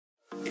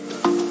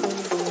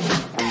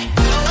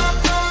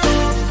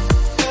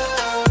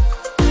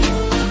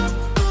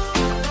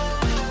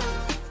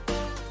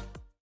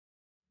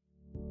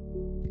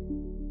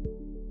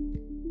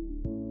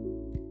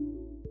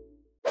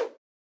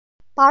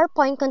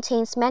PowerPoint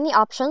contains many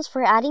options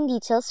for adding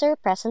details to your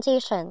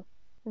presentation.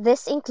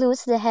 This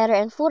includes the header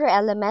and footer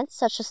elements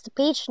such as the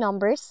page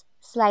numbers,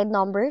 slide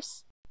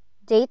numbers,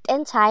 date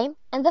and time,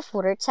 and the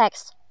footer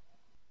text.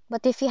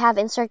 But if you have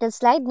inserted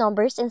slide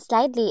numbers and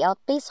slide layout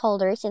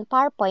placeholders in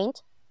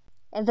PowerPoint,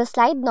 and the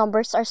slide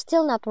numbers are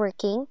still not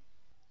working,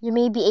 you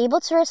may be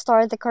able to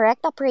restore the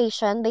correct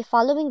operation by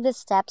following the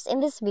steps in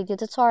this video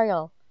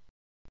tutorial.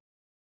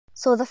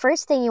 So the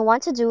first thing you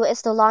want to do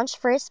is to launch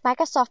first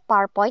Microsoft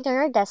PowerPoint on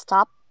your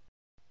desktop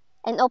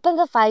and open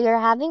the file you're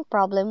having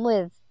problem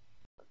with.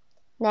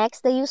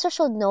 Next, the user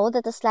should know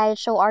that the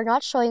slideshow are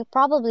not showing,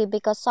 probably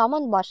because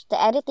someone botched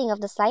the editing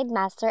of the slide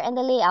master and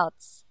the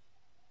layouts.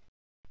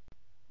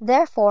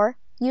 Therefore,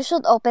 you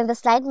should open the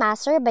slide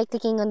master by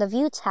clicking on the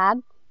View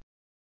tab,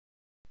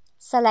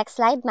 select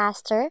Slide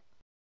Master,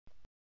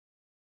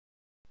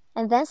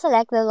 and then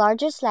select the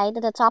larger slide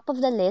at the top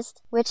of the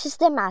list, which is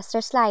the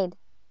master slide.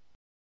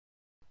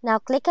 Now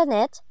click on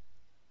it,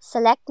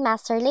 select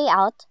Master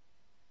Layout,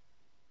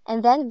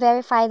 and then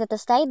verify that the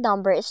slide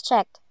number is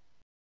checked.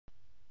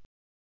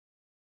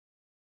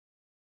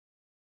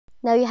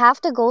 Now you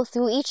have to go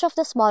through each of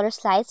the smaller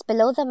slides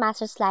below the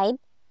master slide,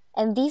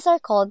 and these are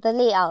called the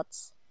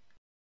layouts.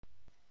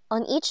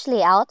 On each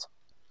layout,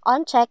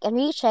 uncheck and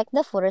recheck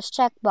the footers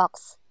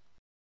checkbox.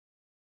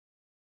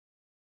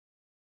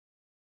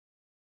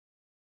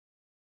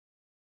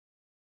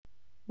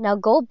 Now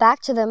go back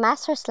to the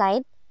master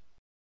slide,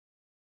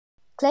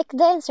 click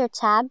the Insert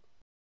tab,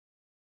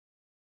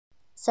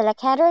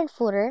 select Header and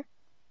Footer,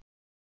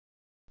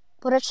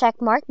 put a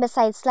check mark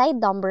beside slide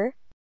number,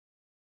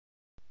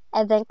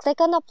 and then click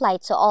on Apply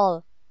to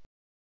All.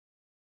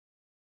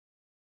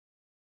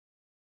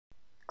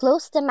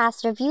 Close the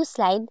Master View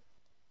slide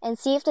and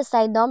see if the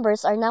slide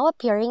numbers are now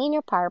appearing in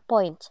your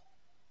PowerPoint.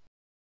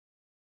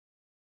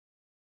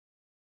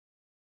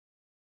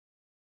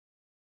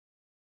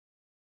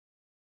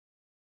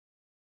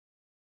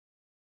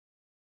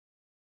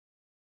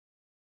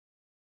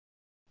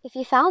 If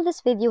you found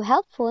this video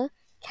helpful,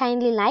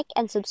 kindly like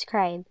and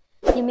subscribe.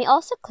 You may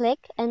also click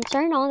and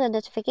turn on the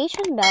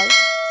notification bell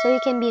so you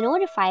can be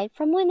notified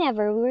from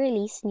whenever we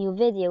release new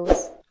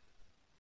videos.